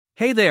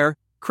Hey there,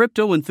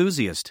 crypto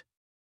enthusiast.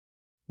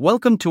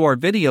 Welcome to our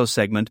video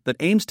segment that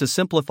aims to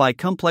simplify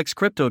complex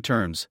crypto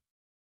terms.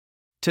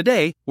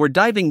 Today, we're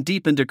diving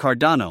deep into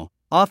Cardano,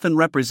 often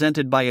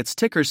represented by its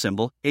ticker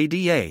symbol,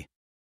 ADA.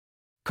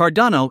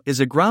 Cardano is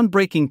a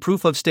groundbreaking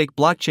proof-of-stake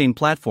blockchain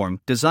platform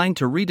designed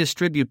to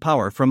redistribute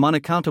power from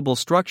unaccountable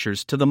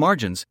structures to the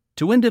margins,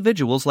 to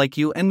individuals like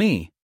you and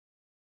me.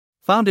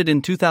 Founded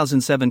in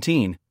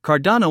 2017,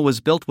 Cardano was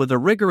built with a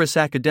rigorous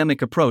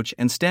academic approach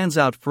and stands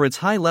out for its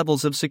high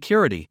levels of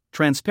security,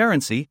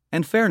 transparency,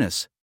 and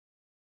fairness.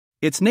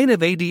 Its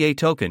native ADA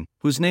token,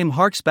 whose name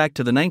harks back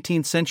to the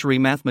 19th century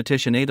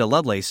mathematician Ada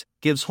Lovelace,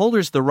 gives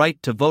holders the right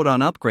to vote on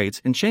upgrades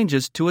and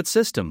changes to its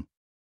system.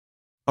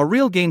 A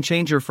real game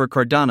changer for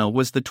Cardano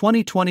was the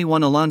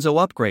 2021 Alonzo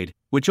upgrade,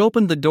 which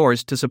opened the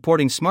doors to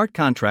supporting smart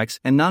contracts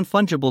and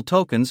non-fungible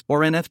tokens or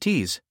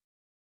NFTs.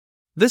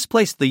 This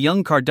placed the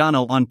young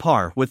Cardano on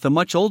par with the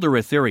much older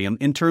Ethereum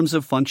in terms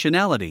of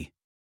functionality.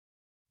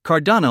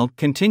 Cardano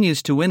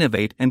continues to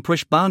innovate and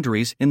push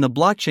boundaries in the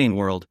blockchain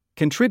world,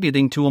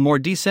 contributing to a more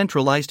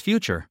decentralized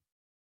future.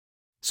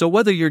 So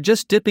whether you're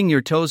just dipping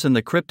your toes in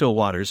the crypto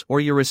waters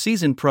or you're a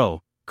seasoned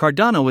pro,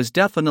 Cardano is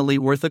definitely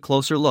worth a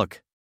closer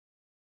look.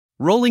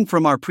 Rolling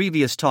from our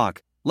previous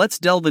talk, let's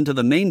delve into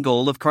the main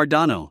goal of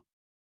Cardano.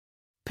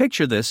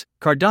 Picture this: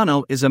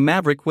 Cardano is a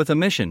maverick with a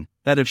mission,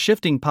 that of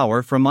shifting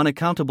power from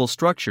unaccountable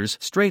structures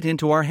straight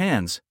into our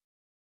hands.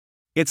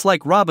 It's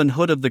like Robin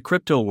Hood of the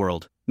crypto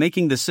world,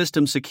 making the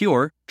system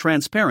secure,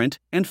 transparent,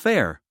 and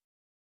fair.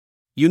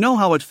 You know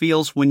how it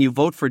feels when you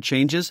vote for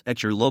changes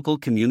at your local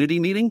community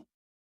meeting?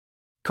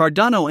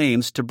 Cardano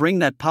aims to bring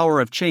that power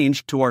of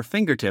change to our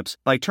fingertips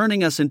by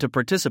turning us into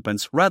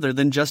participants rather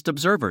than just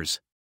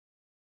observers.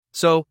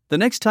 So, the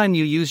next time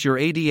you use your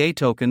ADA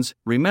tokens,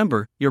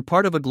 remember, you're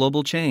part of a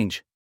global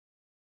change.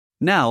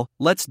 Now,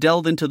 let's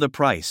delve into the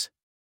price.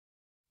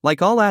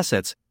 Like all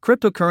assets,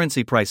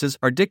 cryptocurrency prices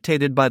are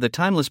dictated by the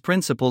timeless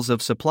principles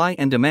of supply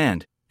and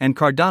demand, and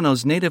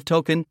Cardano's native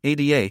token,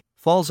 ADA,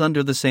 falls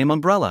under the same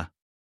umbrella.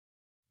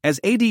 As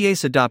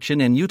ADA's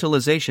adoption and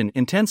utilization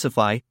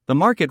intensify, the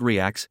market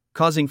reacts,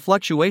 causing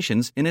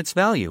fluctuations in its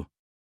value.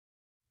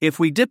 If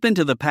we dip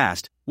into the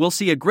past, we'll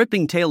see a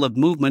gripping tale of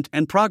movement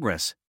and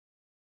progress.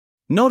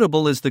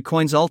 Notable is the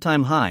coin's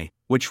all-time high,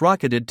 which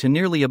rocketed to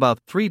nearly about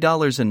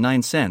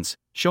 $3.09,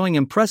 showing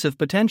impressive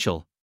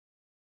potential.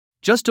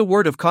 Just a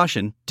word of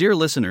caution, dear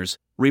listeners,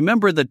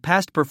 remember that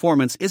past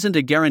performance isn't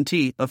a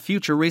guarantee of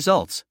future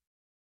results.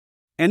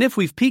 And if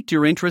we've piqued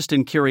your interest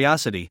and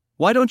curiosity,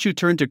 why don't you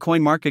turn to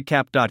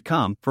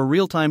coinmarketcap.com for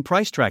real-time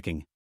price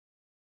tracking?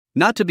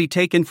 Not to be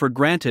taken for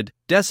granted,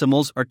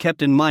 decimals are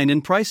kept in mind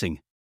in pricing.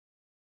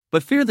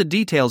 But fear the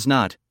details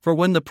not, for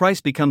when the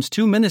price becomes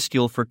too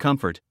minuscule for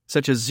comfort,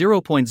 such as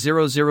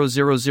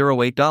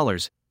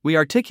 $0.00008, we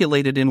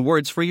articulate it in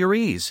words for your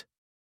ease.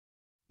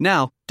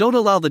 Now, don't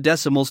allow the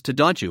decimals to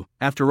daunt you.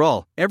 After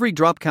all, every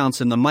drop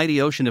counts in the mighty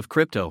ocean of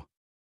crypto.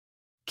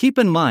 Keep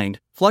in mind,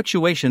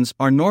 fluctuations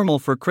are normal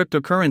for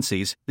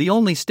cryptocurrencies. The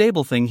only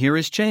stable thing here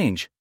is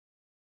change.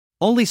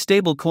 Only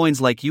stable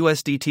coins like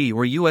USDT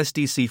or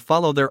USDC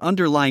follow their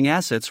underlying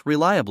assets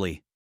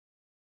reliably.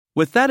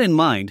 With that in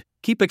mind,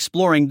 keep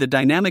exploring the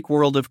dynamic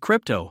world of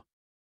crypto.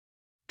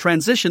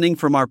 Transitioning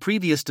from our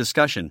previous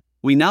discussion,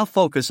 we now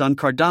focus on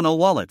Cardano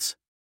wallets.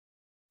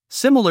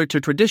 Similar to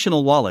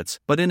traditional wallets,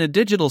 but in a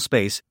digital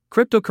space,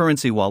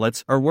 cryptocurrency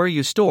wallets are where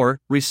you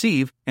store,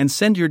 receive, and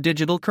send your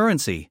digital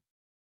currency.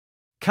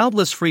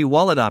 Countless free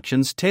wallet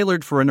options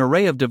tailored for an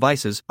array of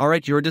devices are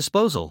at your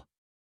disposal.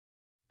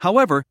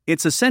 However,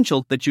 it's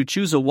essential that you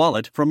choose a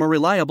wallet from a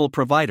reliable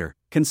provider,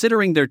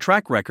 considering their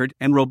track record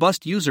and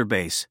robust user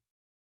base.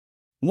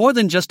 More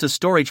than just a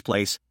storage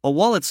place, a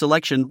wallet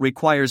selection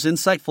requires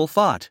insightful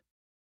thought.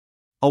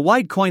 A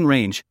wide coin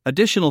range,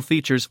 additional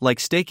features like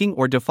staking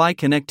or DeFi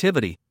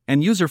connectivity,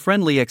 and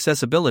user-friendly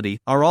accessibility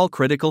are all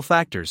critical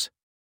factors.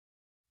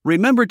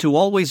 Remember to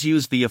always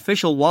use the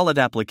official wallet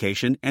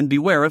application and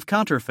beware of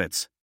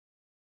counterfeits.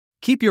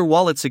 Keep your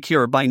wallet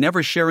secure by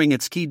never sharing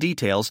its key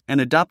details and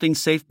adopting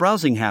safe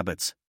browsing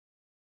habits.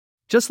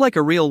 Just like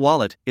a real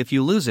wallet, if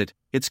you lose it,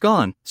 it's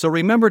gone, so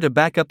remember to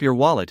back up your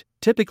wallet,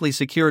 typically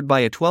secured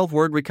by a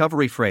 12-word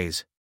recovery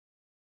phrase.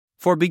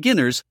 For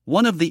beginners,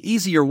 one of the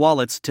easier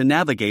wallets to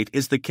navigate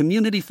is the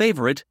community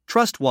favorite,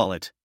 Trust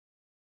Wallet.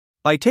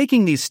 By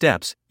taking these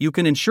steps, you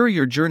can ensure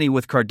your journey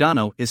with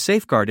Cardano is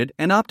safeguarded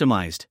and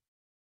optimized.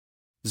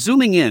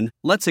 Zooming in,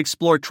 let's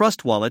explore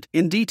Trust Wallet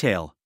in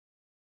detail.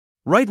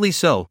 Rightly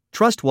so,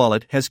 Trust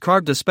Wallet has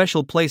carved a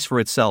special place for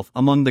itself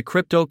among the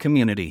crypto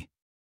community.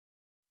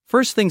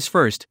 First things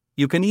first,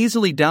 you can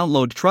easily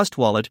download Trust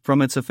Wallet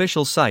from its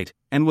official site,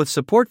 and with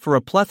support for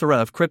a plethora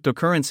of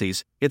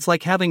cryptocurrencies, it's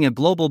like having a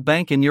global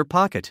bank in your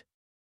pocket.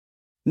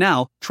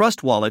 Now,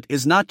 Trust Wallet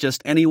is not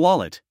just any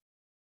wallet.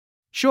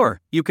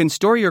 Sure, you can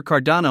store your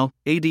Cardano,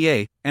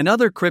 ADA, and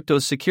other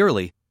cryptos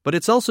securely, but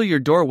it's also your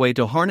doorway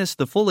to harness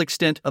the full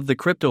extent of the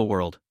crypto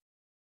world.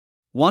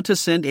 Want to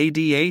send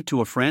ADA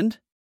to a friend?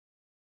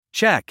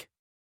 Check.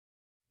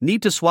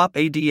 Need to swap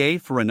ADA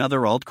for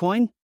another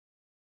altcoin?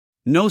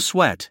 No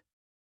sweat.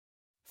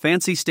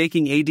 Fancy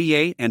staking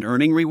ADA and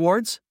earning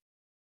rewards?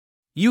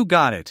 You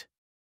got it.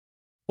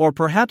 Or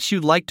perhaps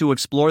you'd like to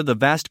explore the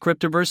vast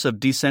cryptoverse of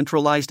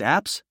decentralized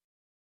apps?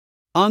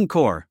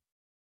 Encore!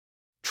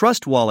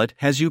 Trust Wallet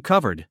has you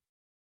covered.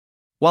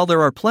 While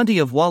there are plenty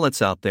of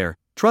wallets out there,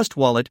 Trust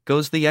Wallet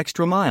goes the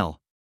extra mile.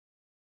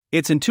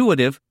 It's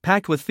intuitive,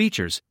 packed with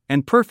features,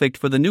 and perfect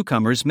for the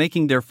newcomers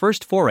making their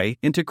first foray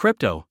into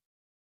crypto.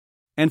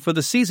 And for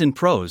the seasoned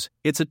pros,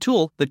 it's a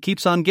tool that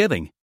keeps on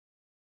giving.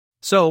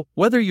 So,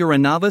 whether you're a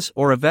novice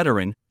or a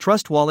veteran,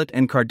 Trust Wallet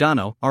and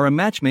Cardano are a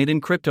match made in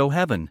crypto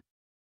heaven.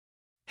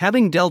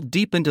 Having delved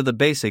deep into the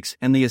basics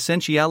and the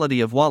essentiality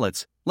of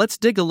wallets, let's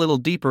dig a little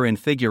deeper and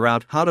figure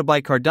out how to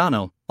buy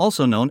Cardano,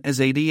 also known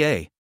as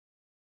ADA.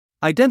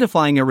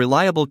 Identifying a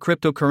reliable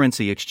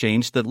cryptocurrency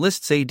exchange that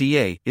lists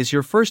ADA is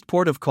your first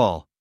port of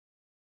call.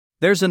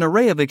 There's an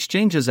array of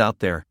exchanges out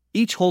there,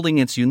 each holding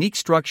its unique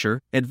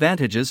structure,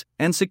 advantages,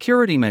 and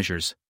security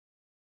measures.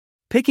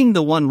 Picking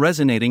the one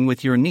resonating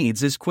with your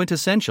needs is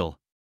quintessential.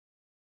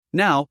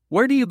 Now,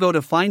 where do you go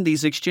to find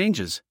these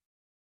exchanges?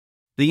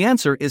 The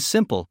answer is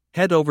simple: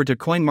 head over to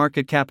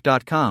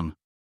coinmarketcap.com.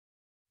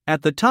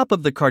 At the top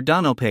of the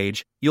Cardano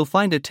page, you'll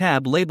find a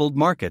tab labeled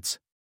Markets.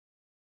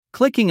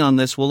 Clicking on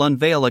this will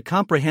unveil a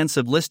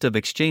comprehensive list of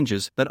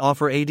exchanges that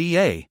offer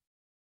ADA.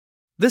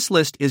 This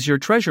list is your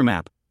treasure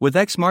map, with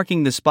X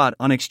marking the spot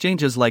on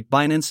exchanges like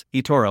Binance,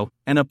 eToro,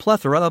 and a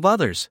plethora of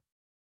others.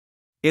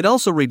 It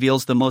also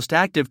reveals the most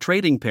active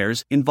trading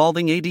pairs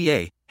involving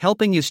ADA,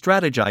 helping you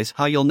strategize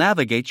how you'll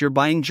navigate your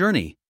buying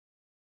journey.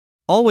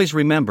 Always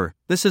remember,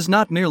 this is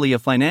not merely a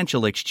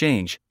financial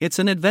exchange, it's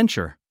an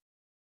adventure.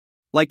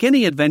 Like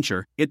any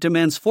adventure, it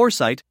demands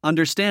foresight,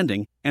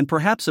 understanding, and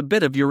perhaps a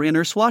bit of your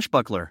inner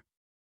swashbuckler.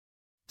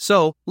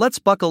 So, let's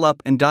buckle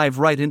up and dive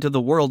right into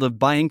the world of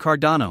buying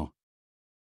Cardano.